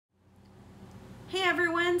Hey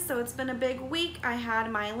everyone, so it's been a big week. I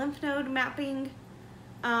had my lymph node mapping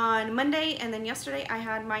on Monday, and then yesterday I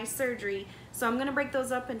had my surgery. So I'm gonna break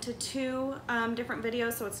those up into two different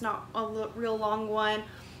videos so it's not a real long one.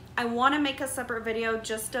 I wanna make a separate video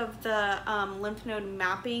just of the lymph node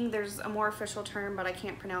mapping. There's a more official term, but I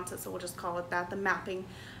can't pronounce it, so we'll just call it that, the mapping.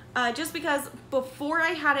 Just because before I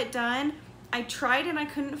had it done, I tried and I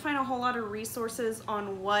couldn't find a whole lot of resources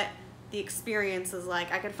on what the experience is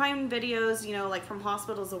like. I could find videos, you know, like from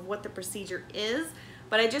hospitals of what the procedure is,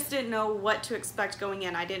 but I just didn't know what to expect going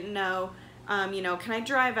in. I didn't know, you know, can I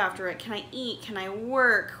drive after it? Can I eat? Can I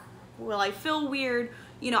work? Will I feel weird?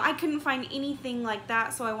 You know, I couldn't find anything like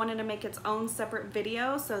that, so I wanted to make its own separate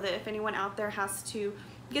video so that if anyone out there has to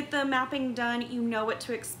get the mapping done, you know what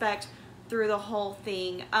to expect through the whole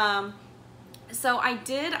thing. So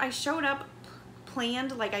I showed up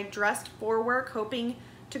planned, like I dressed for work, hoping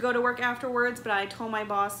to go to work afterwards, but I told my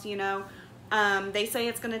boss, you know, they say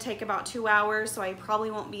it's gonna take about 2 hours, so I probably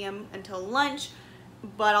won't be in until lunch,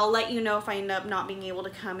 but I'll let you know if I end up not being able to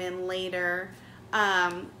come in later.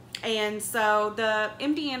 And so the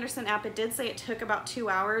MD Anderson app, it did say it took about 2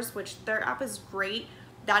 hours, which their app is great.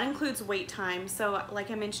 That includes wait time. So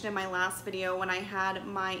like I mentioned in my last video, when I had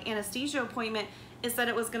my anesthesia appointment, it said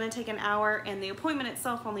it was gonna take an hour, and the appointment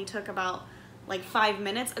itself only took about like 5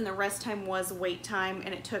 minutes, and the rest time was wait time,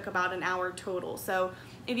 and it took about an hour total. So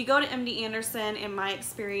if you go to MD Anderson, in my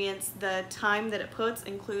experience, the time that it puts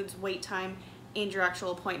includes wait time and your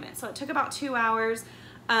actual appointment. So it took about 2 hours.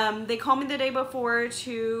 They called me the day before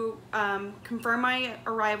to confirm my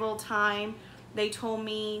arrival time. They told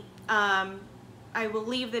me, I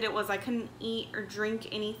believe that it was I couldn't eat or drink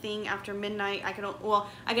anything after midnight. I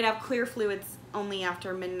could have clear fluids only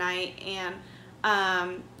after midnight, and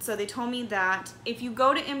so they told me that if you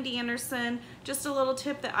go to MD Anderson, just a little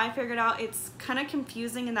tip that I figured out, it's kind of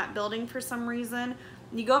confusing in that building for some reason.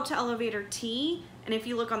 You go up to elevator T, and if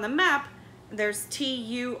you look on the map, there's T,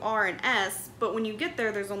 U, R, and S, but when you get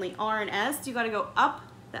there, there's only R and S. You got to go up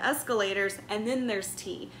the escalators, and then there's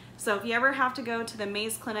T. So if you ever have to go to the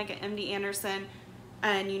Maze Clinic at MD Anderson,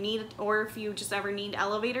 and you need, or if you just ever need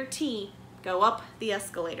elevator T, go up the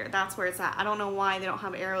escalator. That's where it's at. I don't know why they don't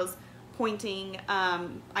have arrows pointing.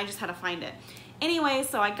 I just had to find it. Anyway,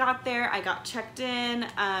 so I got there, I got checked in,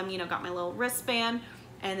 you know, got my little wristband,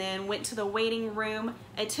 and then went to the waiting room.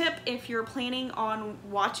 A tip, if you're planning on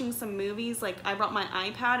watching some movies, like I brought my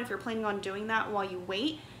iPad, if you're planning on doing that while you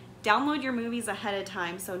wait, download your movies ahead of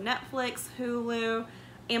time. So Netflix, Hulu,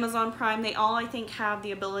 Amazon Prime, they all, I think, have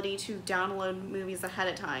the ability to download movies ahead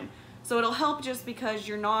of time. So it'll help just because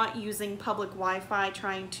you're not using public Wi-Fi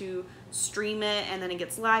trying to stream it and then it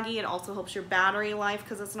gets laggy. It also helps your battery life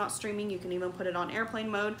because it's not streaming. You can even put it on airplane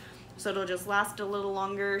mode, so it'll just last a little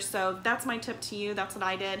longer. So that's my tip to you. That's what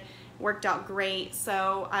I did. Worked out great.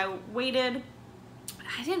 So I waited,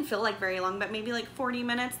 I didn't feel like very long, but maybe like 40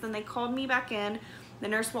 minutes. Then they called me back in. The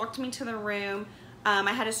nurse walked me to the room.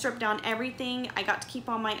 I had to strip down everything. I got to keep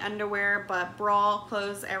on my underwear, but bra,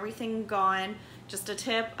 clothes, everything gone. Just a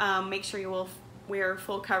tip, make sure you will wear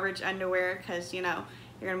full coverage underwear because, you know,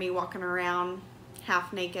 you're gonna be walking around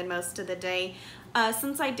half naked most of the day.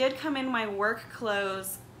 Since I did come in my work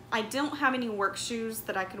clothes, I don't have any work shoes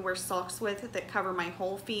that I could wear socks with that cover my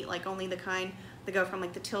whole feet, like only the kind that go from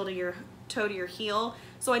like the toe to your heel.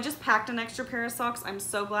 So I just packed an extra pair of socks. I'm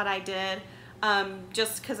so glad I did,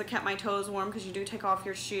 just because it kept my toes warm, because you do take off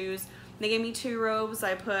your shoes. They gave me 2 robes.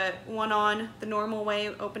 I put one on the normal way,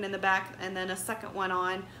 open in the back, and then a second one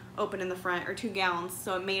on, open in the front, or 2 gowns,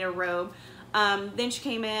 so it made a robe. Then she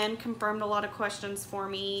came in, confirmed a lot of questions for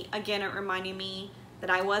me. Again, it reminded me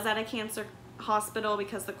that I was at a cancer hospital,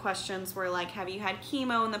 because the questions were like, have you had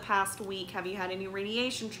chemo in the past week? Have you had any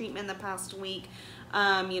radiation treatment in the past week?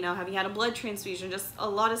 You know, have you had a blood transfusion? Just a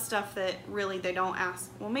lot of stuff that really they don't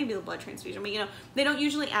ask. Well, maybe the blood transfusion, but you know, they don't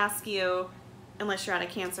usually ask you unless you're at a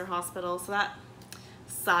cancer hospital, so that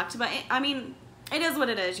sucked. But I mean, it is what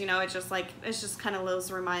it is, you know. It's just like, it's just kind of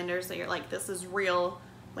those reminders that you're like, this is real,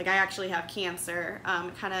 like I actually have cancer.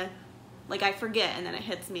 Kind of like I forget, and then it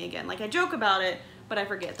hits me again. Like I joke about it, but I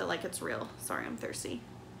forget that like it's real. Sorry, I'm thirsty.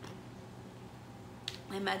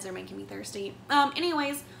 My meds are making me thirsty.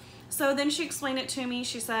 Anyways, so then she explained it to me.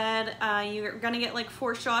 She said, you're gonna get like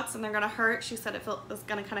 4 shots and they're gonna hurt. She said it's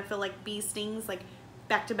gonna kind of feel like bee stings, like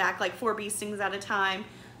back to back, like 4 bee stings at a time.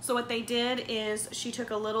 So what they did is she took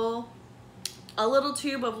a little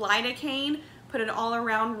tube of lidocaine, put it all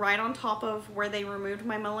around right on top of where they removed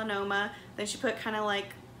my melanoma. Then she put kind of like,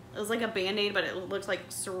 it was like a band-aid, but it looked like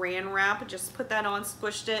saran wrap. Just put that on,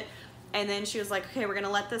 squished it, And then she was like, okay, we're gonna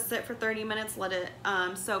let this sit for 30 minutes, let it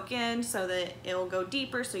soak in so that it'll go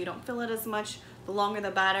deeper so you don't feel it as much. The longer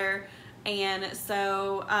the better. And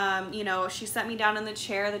so, you know, she set me down in the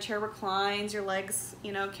chair reclines, your legs,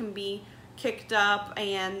 you know, can be kicked up,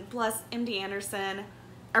 and plus MD Anderson,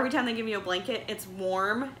 every time they give you a blanket, it's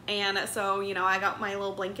warm. And so, you know, I got my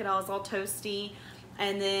little blanket, I was all toasty.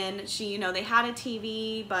 And then she, you know, they had a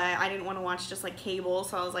TV, but I didn't want to watch just like cable.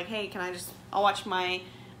 So I was like, hey, I'll watch my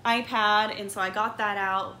iPad. And so I got that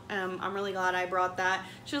out. I'm really glad I brought that.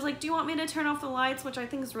 She was like, do you want me to turn off the lights? Which I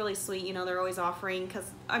think is really sweet. You know, they're always offering, because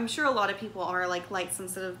I'm sure a lot of people are like light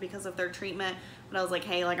sensitive because of their treatment. But I was like,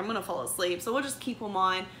 hey, like I'm gonna fall asleep, so we'll just keep them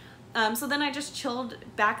on. So then I just chilled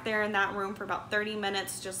back there in that room for about 30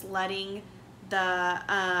 minutes, just letting the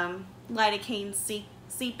lidocaine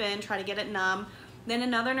seep in, try to get it numb. Then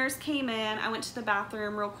another nurse came in. I went to the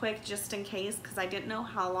bathroom real quick just in case, because I didn't know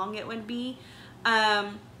how long it would be.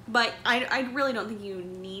 But I really don't think you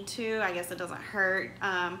need to. I guess it doesn't hurt.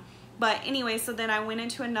 But anyway, so then I went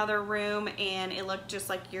into another room, and it looked just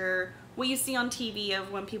like what you see on TV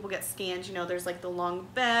of when people get scanned. You know, there's like the long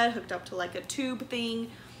bed hooked up to like a tube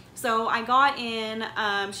thing. So I got in,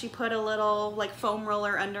 she put a little like foam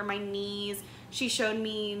roller under my knees. She showed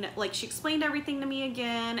me, like, she explained everything to me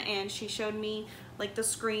again, and she showed me like the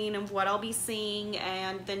screen of what I'll be seeing.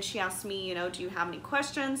 And then she asked me, you know, do you have any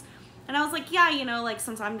questions? And I was like, yeah, you know, like,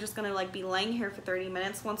 since I'm just gonna like be laying here for 30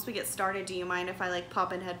 minutes, once we get started, do you mind if I like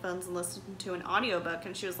pop in headphones and listen to an audiobook?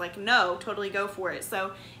 And she was like, no, totally go for it.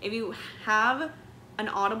 So if you have an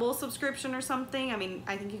Audible subscription or something, I mean,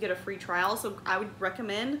 I think you get a free trial, so I would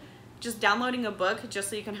recommend just downloading a book just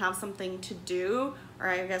so you can have something to do, or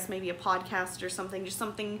I guess maybe a podcast or something, just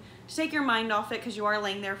something to take your mind off it, because you are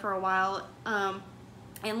laying there for a while.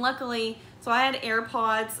 And luckily, so I had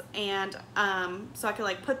AirPods, and so I could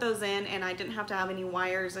like put those in, and I didn't have to have any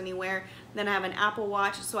wires anywhere. Then I have an Apple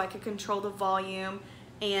Watch, so I could control the volume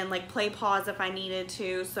and like play pause if I needed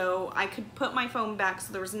to, so I could put my phone back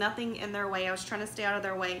so there was nothing in their way. I was trying to stay out of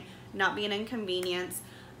their way, not be an inconvenience.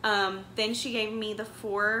 Then she gave me the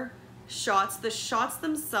 4 shots. The shots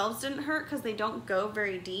themselves didn't hurt because they don't go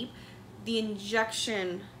very deep. The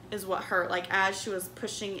injection is what hurt. Like, as she was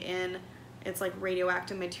pushing in, it's like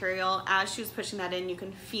radioactive material. As she was pushing that in, you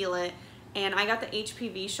can feel it. And I got the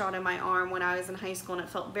HPV shot in my arm when I was in high school, and it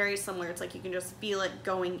felt very similar. It's like you can just feel it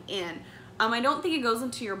going in. I don't think it goes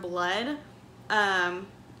into your blood.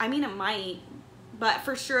 I mean, it might, but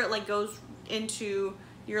for sure it like goes into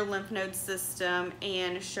your lymph node system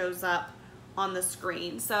and shows up on the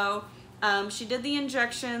screen. So she did the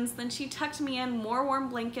injections, then she tucked me in, more warm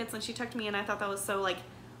blankets, and she tucked me in. I thought that was so like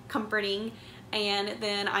comforting. And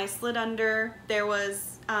then I slid under. There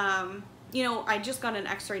was, you know, I just got an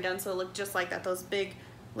x-ray done, so it looked just like that, those big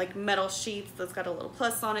like metal sheets that's got a little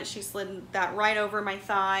plus on it. She slid that right over my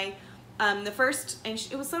thigh.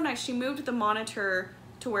 It was so nice, she moved the monitor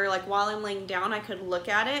to where like while I'm laying down I could look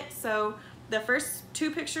at it. So the first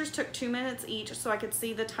 2 pictures took 2 minutes each, so I could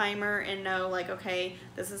see the timer and know like, okay,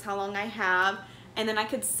 this is how long I have. And then I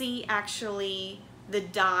could see actually the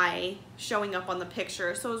dye showing up on the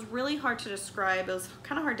picture. So it was really hard to describe. It was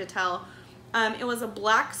kind of hard to tell. It was a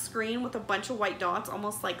black screen with a bunch of white dots,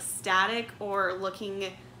 almost like static or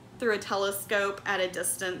looking through a telescope at a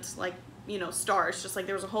distance, like, you know, stars. Just like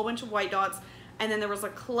there was a whole bunch of white dots, and then there was a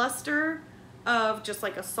cluster of just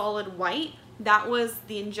like a solid white. That was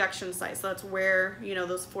the injection site. So that's where, you know,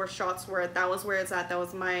 those 4 shots were. That was where it's at. That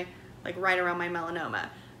was my, like, right around my melanoma.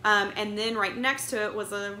 And then right next to it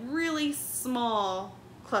was a really small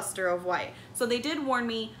cluster of white. So they did warn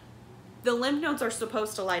me, the lymph nodes are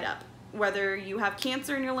supposed to light up. Whether you have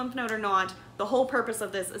cancer in your lymph node or not, the whole purpose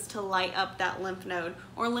of this is to light up that lymph node,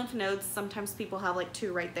 or lymph nodes. Sometimes people have like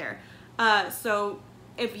 2 right there. So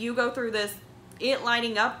if you go through this, it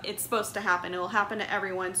lighting up, it's supposed to happen. It will happen to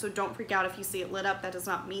everyone, so don't freak out if you see it lit up. That does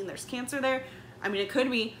not mean there's cancer there. I mean, it could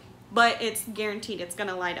be, but it's guaranteed it's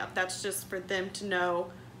gonna light up. That's just for them to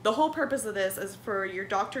know. The whole purpose of this is for your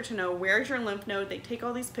doctor to know where's your lymph node. They take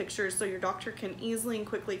all these pictures so your doctor can easily and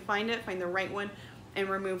quickly find it, find the right one, and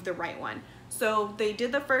remove the right one. So they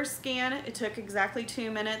did the first scan, it took exactly 2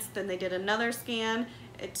 minutes. Then they did another scan,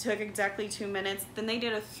 it took exactly 2 minutes. Then they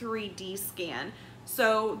did a 3D scan.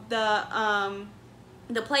 So the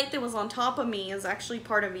plate that was on top of me is actually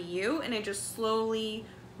part of a U, and it just slowly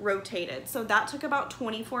rotated. So that took about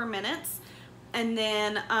 24 minutes. And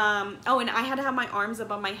then, oh, and I had to have my arms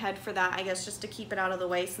above my head for that, I guess, just to keep it out of the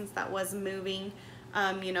way, since that was moving,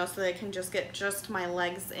 you know, so they can just get just my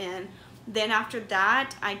legs in. Then after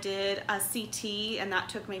that, I did a CT, and that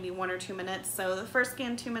took maybe 1 or 2 minutes. So the first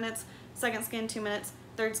scan, 2 minutes, second scan, 2 minutes,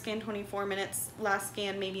 third scan 24 minutes, last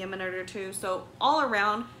scan maybe a minute or two. So all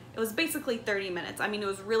around, it was basically 30 minutes. I mean, it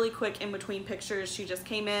was really quick in between pictures. She just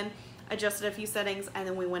came in, adjusted a few settings, and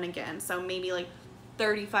then we went again. So maybe like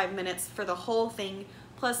 35 minutes for the whole thing,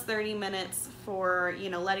 plus 30 minutes for, you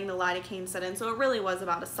know, letting the lidocaine set in. So it really was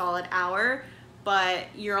about a solid hour, but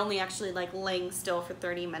you're only actually like laying still for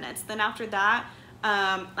 30 minutes. Then after that,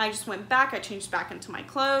 I just went back, I changed back into my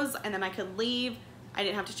clothes, and then I could leave. I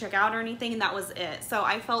didn't have to check out or anything, and that was it. So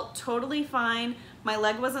I felt totally fine. My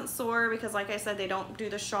leg wasn't sore because, like I said, they don't do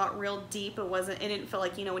the shot real deep. It didn't feel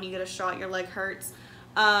like, you know, when you get a shot, your leg hurts.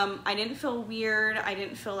 I didn't feel weird. I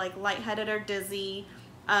didn't feel like lightheaded or dizzy.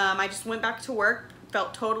 I just went back to work,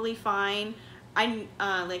 felt totally fine.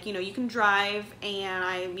 Like, you know, you can drive,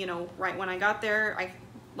 and you know, right when I got there,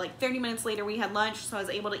 like 30 minutes later, we had lunch, so I was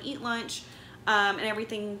able to eat lunch. And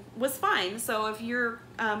everything was fine. So if you're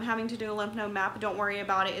having to do a lymph node map, don't worry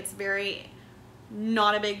about it. It's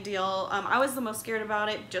not a big deal. I was the most scared about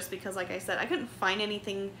it just because, like I said, I couldn't find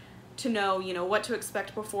anything to know, you know, what to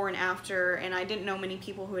expect before and after, and I didn't know many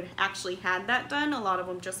people who had actually had that done. A lot of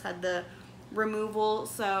them just had the removal,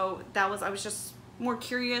 so I was just more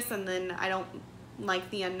curious, and then I don't like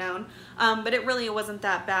the unknown. But it wasn't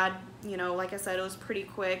that bad. You know, like I said, it was pretty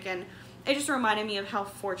quick, and it just reminded me of how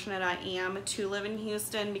fortunate I am to live in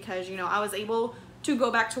Houston, because, you know, I was able to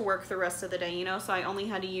go back to work the rest of the day, you know, so I only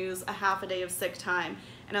had to use a half a day of sick time,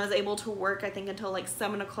 and I was able to work, I think, until like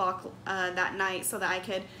 7 o'clock that night, so that I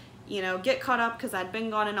could, you know, get caught up, because I'd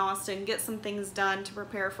been gone in Austin, get some things done to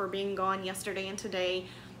prepare for being gone yesterday and today.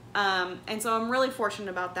 And so I'm really fortunate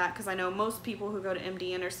about that, because I know most people who go to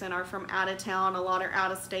MD Anderson are from out of town, a lot are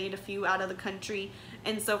out of state, a few out of the country,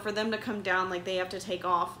 and so for them to come down, like, they have to take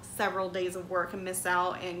off several days of work and miss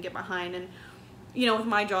out and get behind. And, you know, with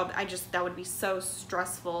my job, that would be so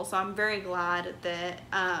stressful. So I'm very glad that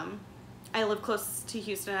I live close to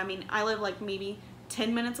Houston. I mean, I live like maybe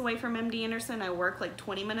 10 minutes away from MD Anderson. I work like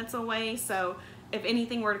 20 minutes away, so if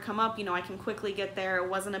anything were to come up, you know, I can quickly get there. It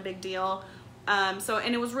wasn't a big deal. And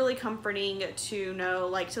it was really comforting to know,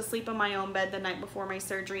 like, to sleep in my own bed the night before my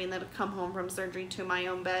surgery, and then to come home from surgery to my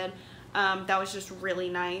own bed. That was just really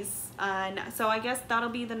nice. And so I guess that'll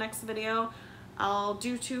be the next video. I'll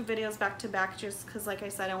do 2 videos back to back, just because, like I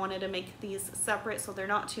said, I wanted to make these separate so they're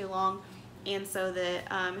not too long, and so that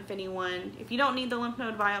if you don't need the lymph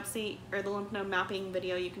node biopsy or the lymph node mapping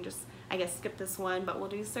video, you can just, I guess, skip this one, but we'll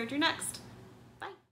do surgery next.